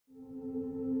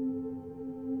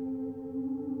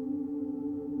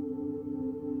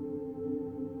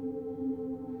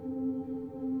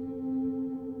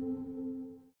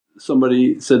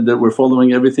somebody said that we're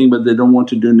following everything but they don't want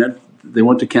to do they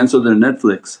want to cancel their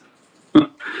Netflix.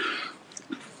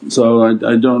 So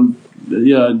I don't,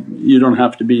 you don't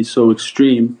have to be so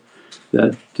extreme,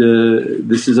 that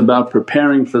this is about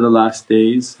preparing for the last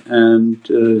days and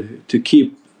to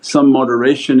keep some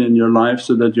moderation in your life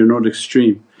so that you're not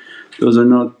extreme. Those are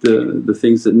not the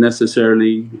things that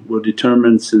necessarily will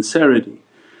determine sincerity.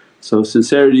 So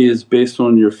sincerity is based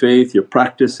on your faith, your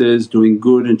practices, doing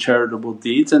good and charitable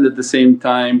deeds, and at the same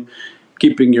time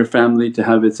keeping your family to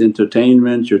have its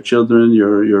entertainment, your children,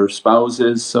 your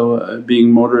spouses. So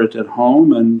being moderate at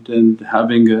home and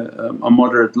having a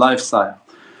moderate lifestyle.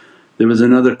 There was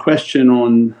another question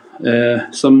on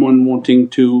someone wanting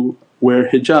to wear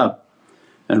hijab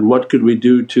and what could we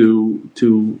do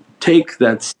to take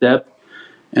that step.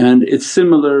 And it's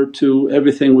similar to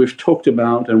everything we've talked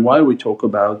about and why we talk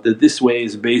about that this way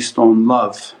is based on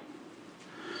love.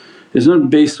 It's not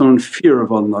based on fear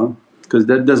of Allah, because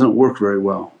that doesn't work very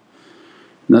well.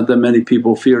 Not that many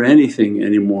people fear anything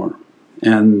anymore,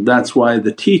 and that's why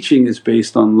the teaching is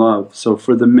based on love. So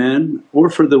for the men or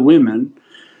for the women,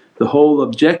 the whole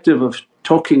objective of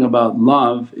talking about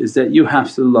love is that you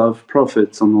have to love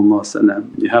Prophet,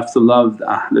 you have to love the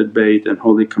Ahlul Bayt and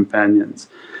holy companions.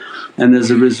 And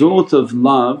as a result of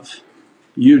love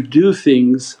you do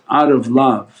things out of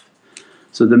love.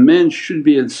 So the men should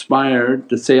be inspired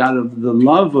to say, out of the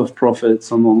love of Prophet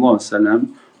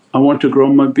I want to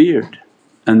grow my beard,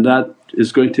 and that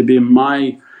is going to be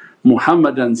my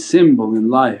Muhammadan symbol in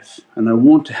life, and I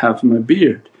want to have my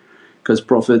beard because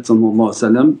Prophet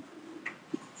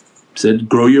said,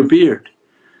 grow your beard,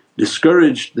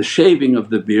 discourage the shaving of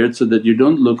the beard so that you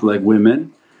don't look like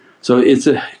women. So it's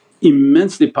a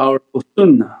immensely powerful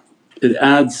sunnah. It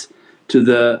adds to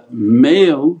the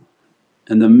male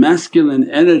and the masculine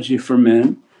energy for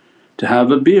men to have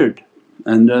a beard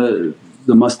and the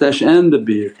moustache and the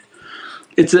beard.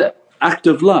 It's an act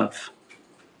of love.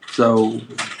 So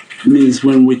it means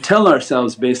when we tell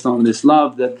ourselves based on this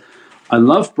love that I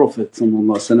love Prophet, I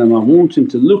want him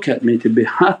to look at me to be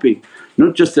happy,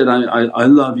 not just that I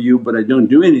love you but I don't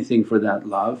do anything for that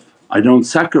love, I don't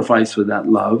sacrifice for that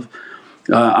love.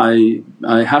 I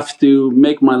have to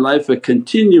make my life a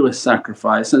continuous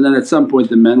sacrifice, and then at some point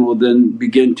the men will then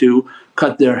begin to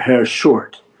cut their hair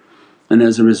short, and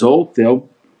as a result they'll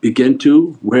begin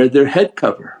to wear their head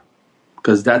cover,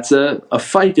 because that's a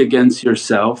fight against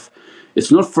yourself.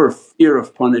 It's not for fear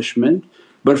of punishment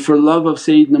but for love of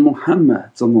Sayyidina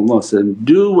Muhammad.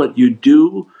 Do what you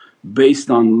do based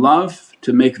on love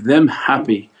to make them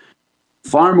happy,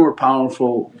 far more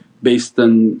powerful based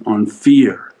on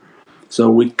fear. So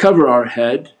we cover our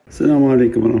head.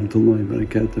 As-salamu alaykum wa rahmatullahi wa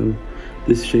barakatuh.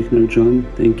 This is Shaykh Nurjan.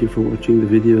 Thank you for watching the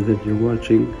video that you're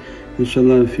watching.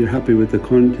 Inshallah, if you're happy with the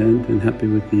content and happy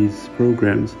with these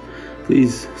programs,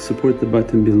 please support the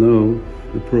button below,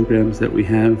 the programs that we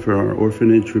have for our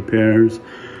orphanage repairs,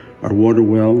 our water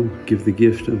well, Give the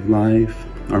Gift of Life,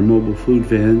 our mobile food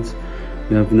vans.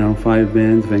 We have now 5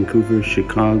 vans: Vancouver,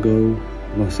 Chicago,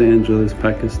 Los Angeles,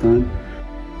 Pakistan.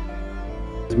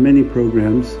 There's many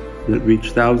programs that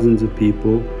reach thousands of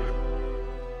people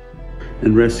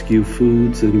and rescue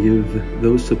foods and give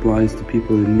those supplies to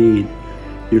people in need.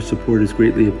 Your support is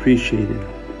greatly appreciated.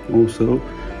 Also,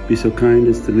 be so kind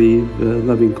as to leave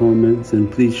loving comments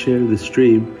and please share the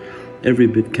stream. Every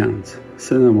bit counts.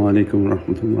 As-salamu alaykum wa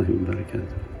rahmatullahi wa barakatuh.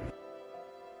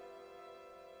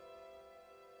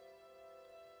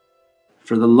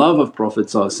 For the love of Prophet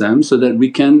so that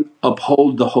we can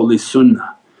uphold the holy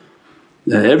sunnah.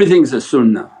 Everything's a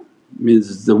sunnah,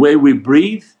 means the way we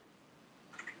breathe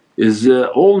is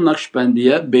all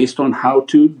Naqshbandiya based on how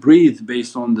to breathe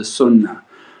based on the sunnah.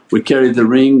 We carry the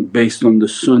ring based on the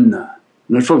sunnah,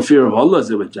 not from fear of Allah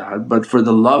but for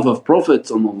the love of Prophet.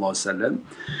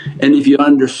 And if you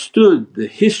understood the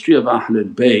history of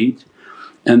Ahlul Bayt,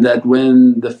 and that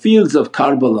when the fields of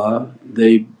Karbala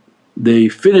they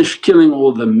finished killing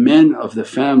all the men of the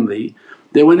family,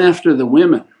 they went after the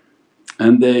women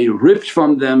and they ripped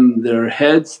from them their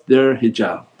heads, their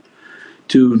hijab,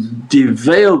 to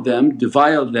devile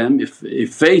them,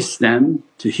 efface them,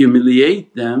 to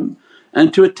humiliate them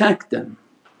and to attack them.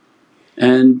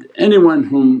 And anyone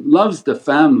whom loves the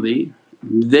family,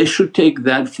 they should take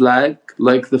that flag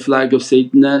like the flag of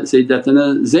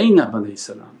Sayyidatuna Zainab,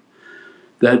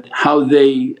 that how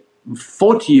they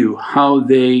fought you, how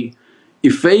they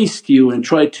effaced you and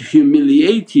tried to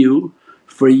humiliate you,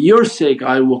 for your sake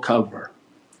I will cover,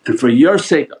 and for your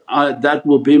sake that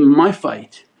will be my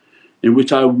fight, in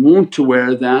which I want to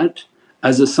wear that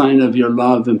as a sign of your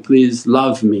love, and please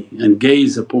love me and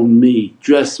gaze upon me,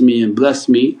 dress me and bless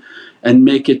me, and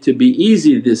make it to be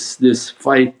easy this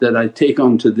fight that I take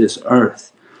onto this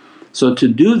earth. So to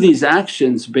do these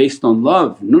actions based on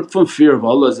love, not from fear of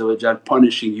Allah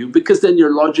punishing you, because then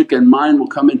your logic and mind will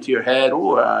come into your head,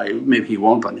 oh maybe He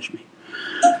won't punish me.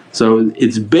 So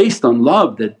it's based on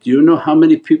love. That do you know how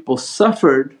many people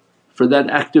suffered for that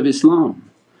act of Islam?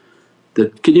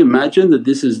 That can you imagine that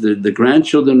this is the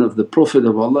grandchildren of the Prophet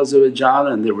of Allah,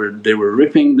 and they were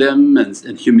ripping them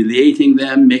and humiliating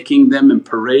them, making them and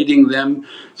parading them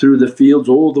through the fields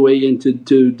all the way into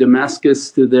Damascus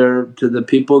to the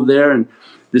people there, and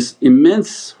this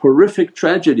immense horrific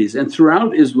tragedies. And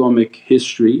throughout Islamic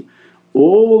history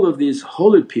all of these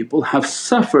holy people have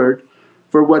suffered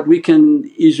for what we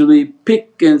can easily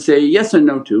pick and say yes or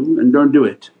no to and don't do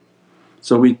it.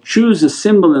 So we choose a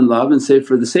symbol in love and say,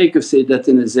 for the sake of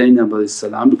Sayyidatina Zainab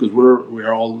because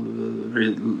we're all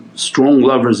very strong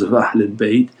lovers of Ahlul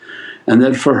Bayt, and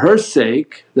that for her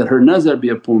sake that her nazar be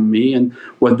upon me, and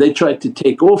what they tried to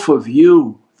take off of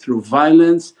you through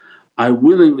violence I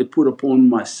willingly put upon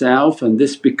myself, and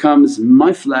this becomes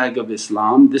my flag of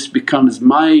Islam, this becomes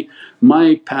my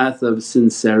path of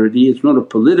sincerity. It's not a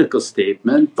political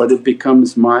statement but it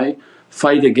becomes my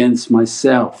fight against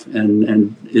myself,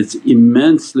 and it's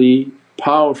immensely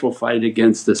powerful fight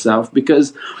against the self,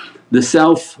 because the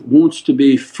self wants to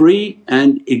be free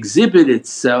and exhibit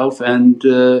itself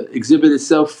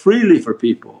freely for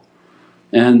people.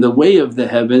 And the way of the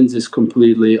heavens is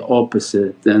completely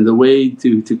opposite, and the way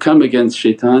to come against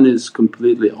shaitan is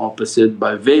completely opposite,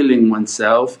 by veiling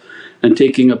oneself and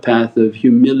taking a path of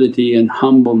humility and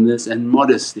humbleness and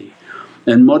modesty.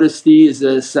 And modesty is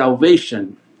a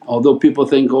salvation. Although people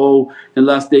think, oh in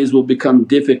last days will become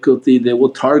difficulty, they will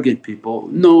target people.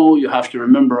 No, you have to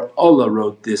remember Allah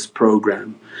wrote this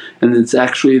program, and it's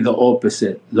actually the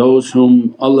opposite. Those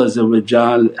whom Allah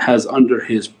has under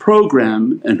His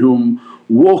program and whom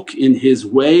walk in His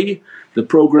way, the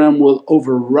program will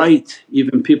overwrite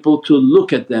even people to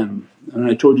look at them. And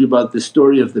I told you about the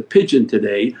story of the pigeon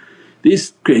today.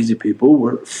 These crazy people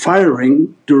were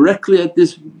firing directly at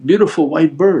this beautiful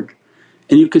white bird,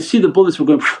 and you could see the bullets were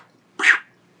going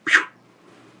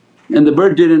and the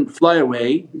bird didn't fly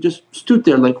away, just stood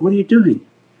there like, what are you doing?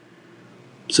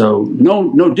 So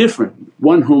no different.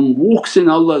 One whom walks in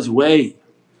Allah's way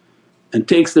and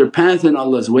takes their path in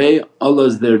Allah's way,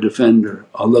 Allah's their defender,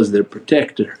 Allah's their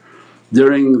protector.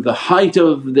 During the height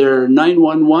of their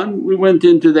 911 we went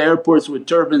into the airports with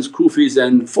turbans, kufis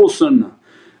and full sunnah,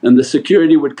 and the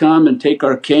security would come and take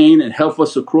our cane and help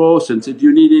us across and said, do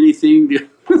you need anything?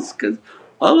 Because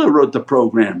Allah wrote the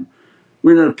program.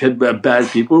 We're not bad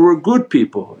people, we're good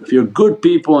people. If you're good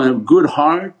people and have good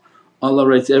heart, Allah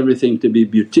writes everything to be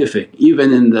beatific.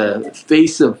 Even in the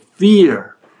face of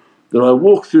fear, though I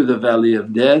walk through the valley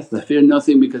of death, I fear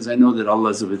nothing because I know that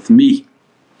Allah is with me.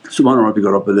 Subhana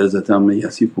rabbika rabbil izzati amma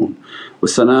yasifoon wa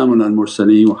salaamun al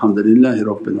mursaleen walhamdulillahi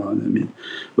rabbil alameen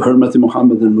bi hurmati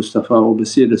Muhammadan Mustafa wa bi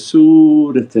siri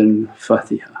Surat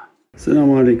al-Fatiha.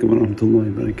 As-salamu alaykum wa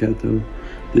rahmatullahi wa barakatuh.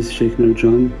 This is Shaykh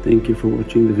Nurjan. Thank you for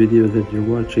watching the video that you're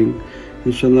watching.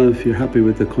 Inshallah, if you're happy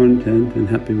with the content and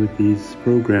happy with these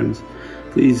programs,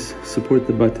 please support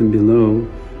the button below,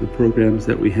 the programs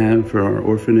that we have for our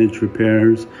orphanage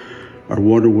repairs, our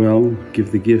water well,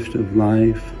 Give the Gift of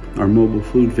Life, our mobile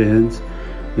food vans.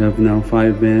 We have now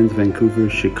 5 vans: Vancouver,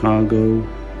 Chicago,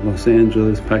 Los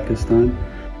Angeles, Pakistan.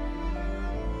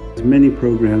 There's many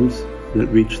programs that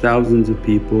reach thousands of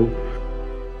people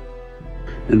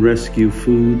and rescue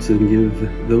foods and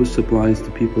give those supplies to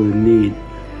people in need.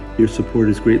 Your support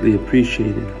is greatly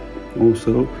appreciated.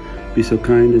 Also be so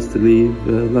kind as to leave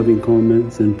loving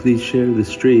comments, and please share the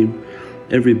stream.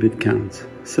 Every bit counts.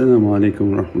 As-salamu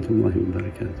alaykum wa rahmatullahi wa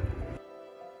barakatuh.